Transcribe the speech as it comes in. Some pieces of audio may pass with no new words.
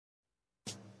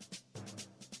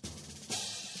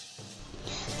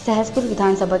सहसपुर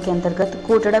विधानसभा के अंतर्गत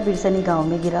कोटड़ा बिरसनी गांव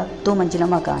में गिरा 2 मंजिला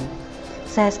मकान।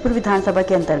 सहसपुर विधानसभा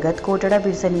के अंतर्गत कोटड़ा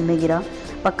बिरसनी में गिरा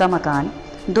पक्का मकान।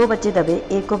 2 बच्चे दबे,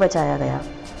 एक को बचाया गया,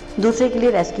 दूसरे के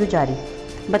लिए रेस्क्यू जारी।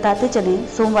 बताते चलें,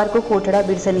 सोमवार को कोटड़ा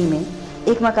बिरसनी में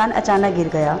एक मकान अचानक गिर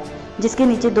गया, जिसके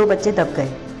नीचे 2 बच्चे दब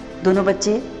गए। दोनों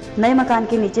बच्चे नए मकान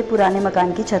के नीचे पुराने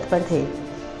मकान की छत पर थे।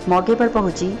 मौके पर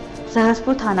पहुंची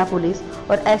सहसपुर थाना पुलिस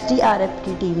और SDRF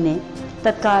की टीम ने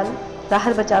तत्काल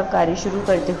राहत बचाव कार्य शुरू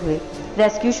करते हुए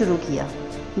रेस्क्यू शुरू किया,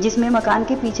 जिसमें मकान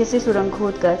के पीछे से सुरंग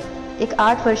खोदकर एक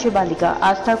 8 वर्षीय बालिका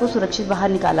आस्था को सुरक्षित बाहर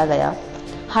निकाला गया।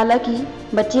 हालांकि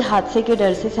बच्ची हादसे के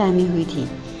डर से सहमी हुई थी।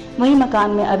 वहीं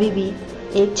मकान में अभी भी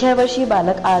एक 6 वर्षीय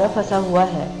बालक आरव फंसा हुआ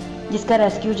है, जिसका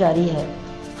रेस्क्यू जारी है।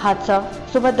 हादसा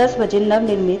सुबह 10 बजे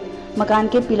नवनिर्मित मकान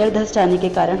के पिलर धंस जाने के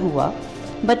कारण हुआ।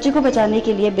 बच्चे को बचाने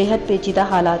के लिए बेहद पेचीदा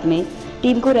हालात में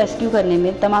टीम को रेस्क्यू करने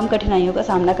में तमाम कठिनाइयों का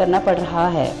सामना करना पड़ रहा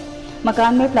है।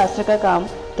 मकान में प्लास्टर का काम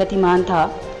गतिमान था।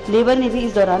 लेबर ने भी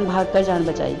इस दौरान भागकर जान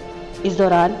बचाई। इस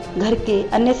दौरान घर के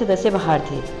अन्य सदस्य बाहर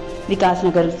थे।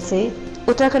 विकासनगर से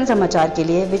उत्तराखंड समाचार के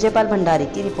लिए विजयपाल भंडारी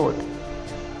की रिपोर्ट।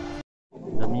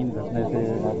 ज़मीन धंसने से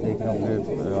आप देख रहे होंगे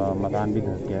मकान भी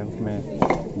धंस गया है।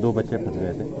 उसमें 2 बच्चे फंस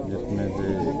गए थे, जिसमें से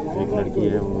एक लड़की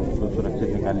है, वो सुरक्षित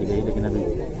निकाल ली गई, लेकिन अभी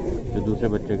जो दूसरे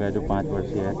बच्चे का है जो 5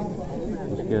 वर्षीय है,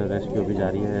 उसके रेस्क्यू भी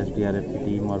जारी है। SDRF की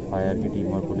टीम और फायर की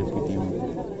टीम और पुलिस की टीम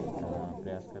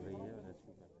प्रयास कर रही है और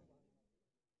रेस्क्यू कर रही है।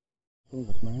 तो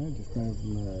घटना है जिसमें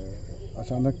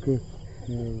अचानक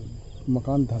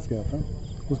मकान धंस गया था।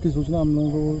 उसकी सूचना हम लोगों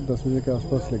को 10 बजे के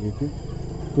आसपास लगी थी।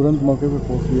 तुरंत मौके पर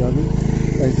पहुंच भी आ गई।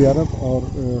 SDRF और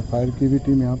फायर की भी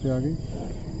टीम यहाँ पे आ गई।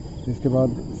 इसके बाद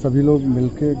सभी लोग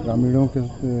मिलकर ग्रामीणों के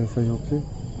सहयोग से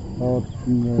और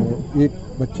एक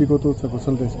बच्ची को तो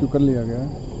सकुशल रेस्क्यू कर लिया गया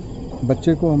है।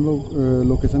 बच्चे को हम लोग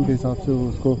लोकेशन के हिसाब से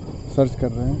उसको सर्च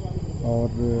कर रहे हैं और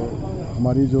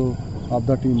हमारी जो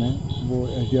आपदा टीम है वो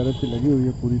SDRF की लगी हुई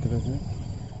है पूरी तरह से।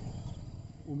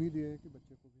 उम्मीद ये है कि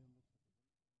बच्चे को भी